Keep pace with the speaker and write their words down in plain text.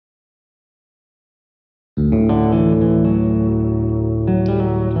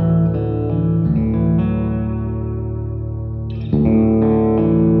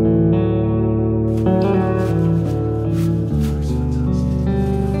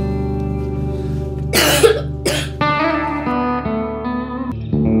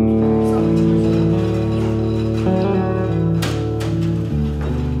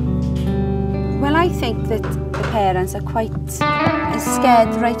quite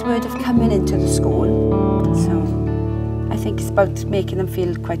scared, the right word, of coming into the school. So I think it's about making them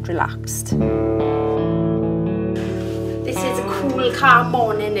feel quite relaxed. This is a cool, calm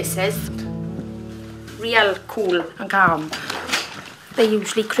morning, this is. Real cool and calm. They're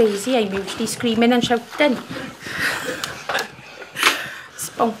usually crazy, I'm usually screaming and shouting.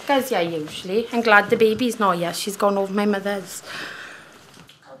 Bonkers, yeah, usually. I'm glad the baby's not here. She's gone over my mother's.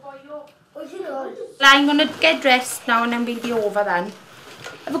 I'm going to get dressed now and then we'll be over then.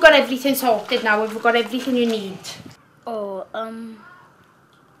 Have we got everything sorted now? Have we got everything you need? Oh, where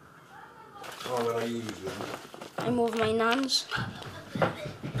are you usually? I'm over my nan's.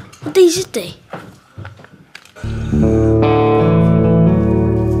 What day is it day?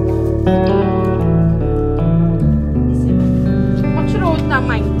 What's your old now,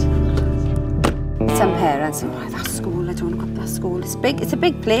 mind? Some parents, oh, that school, I don't want to go to that school. It's big. It's a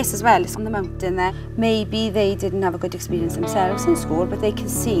big place as well. It's on the mountain there. Maybe they didn't have a good experience themselves in school, but they can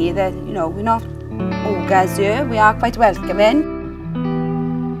see that, you know, we're not ogres here. We are quite welcoming.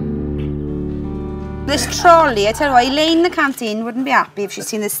 This trolley, I tell you what, Elaine in the canteen wouldn't be happy if she'd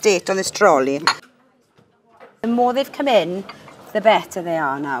seen the state on this trolley. The more they've come in, the better they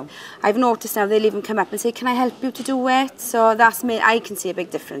are now. I've noticed now they'll even come up and say, can I help you to do it? So that's made, I can see a big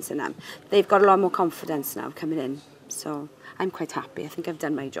difference in them. They've got a lot more confidence now coming in. So I'm quite happy. I think I've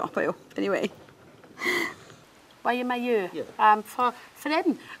done my job, I hope, anyway. Why am I here? Yeah. For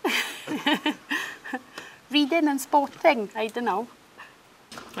him. Reading and sport thing, I don't know.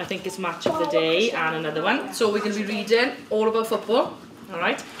 I think it's match of the day and another one. So we're going to be reading all about football. All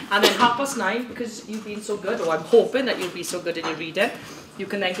right, and then 9:30, because you've been so good, or I'm hoping that you'll be so good in your reading, you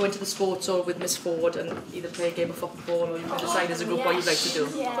can then go into the sports hall with Miss Ford and either play a game of football or you can decide as a group what you'd like to do.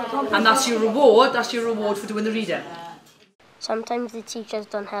 And that's your reward for doing the reading. Sometimes the teachers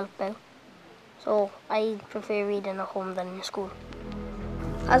don't help out, so I prefer reading at home than in school.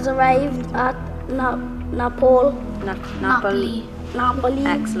 Has arrived at Napoli.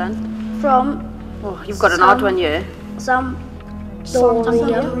 Excellent. From Oh, you've got an odd one here.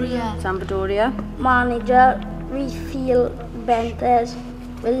 Sampdoria. Manager Rafael Benitez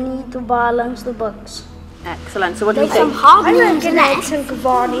will need to balance the books. Excellent. So what do you think? I reckon Edson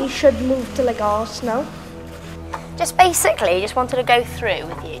Cavani should move to like Arsenal. Just basically, just wanted to go through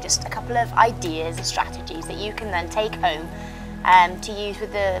with you just a couple of ideas and strategies that you can then take home to use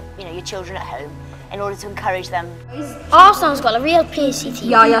with your children at home in order to encourage them. Arsenal's got a real pacey team.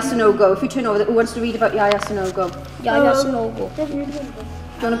 Yaya Sanogo. If you turn over, who wants to read about Yaya Sanogo? Yaya Sanogo. Do you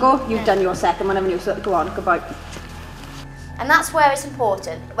want to go? You've done your second one, haven't you? So go on, goodbye. And that's where it's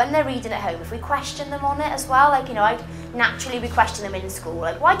important, when they're reading at home, if we question them on it as well, like, I'd naturally be questioning them in school,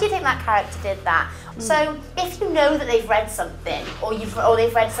 like, why do you think that character did that? So if you know that they've read something, or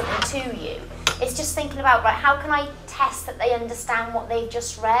they've read something to you, it's just thinking about, right, how can I test that they understand what they've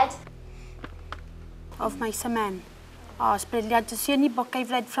just read? Of Mice and Men. Oh, it's brilliant. It's the only book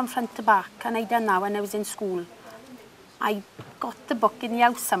I've read from front to back, and I done that when I was in school. I got the book in the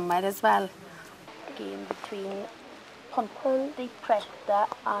house somewhere as well. Game between Ponte Preta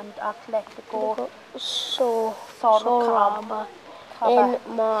and Atletico Sorocaba in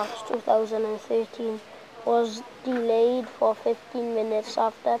March 2013 was delayed for 15 minutes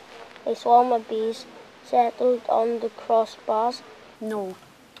after a swarm of bees settled on the crossbars. No,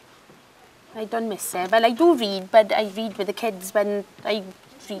 I don't miss it. Well, I do read, but I read with the kids when I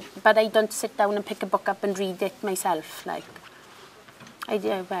read, but I don't sit down and pick a book up and read it myself. Like, I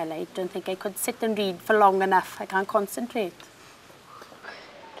don't think I could sit and read for long enough. I can't concentrate.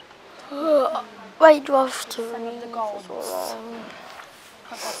 Why do you have to read for so long?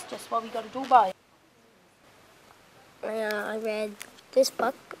 Because that's just what we got to do, boy. I read this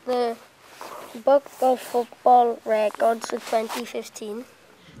book, the Book of Football Records for 2015.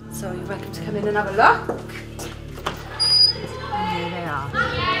 So you're welcome to come in and have a look. And here they are.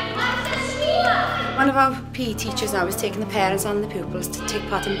 One of our PE teachers now is taking the parents and the pupils to take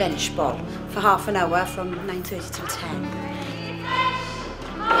part in bench ball for half an hour from 9:30 till 10.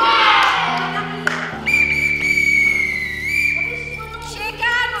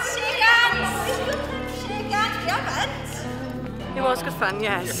 It was good fun,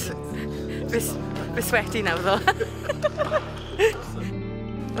 yes. We're sweaty now though.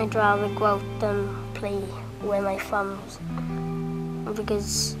 I'd rather go out and play with my friends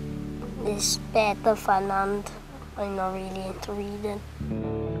because it's better fun and I'm not really into reading.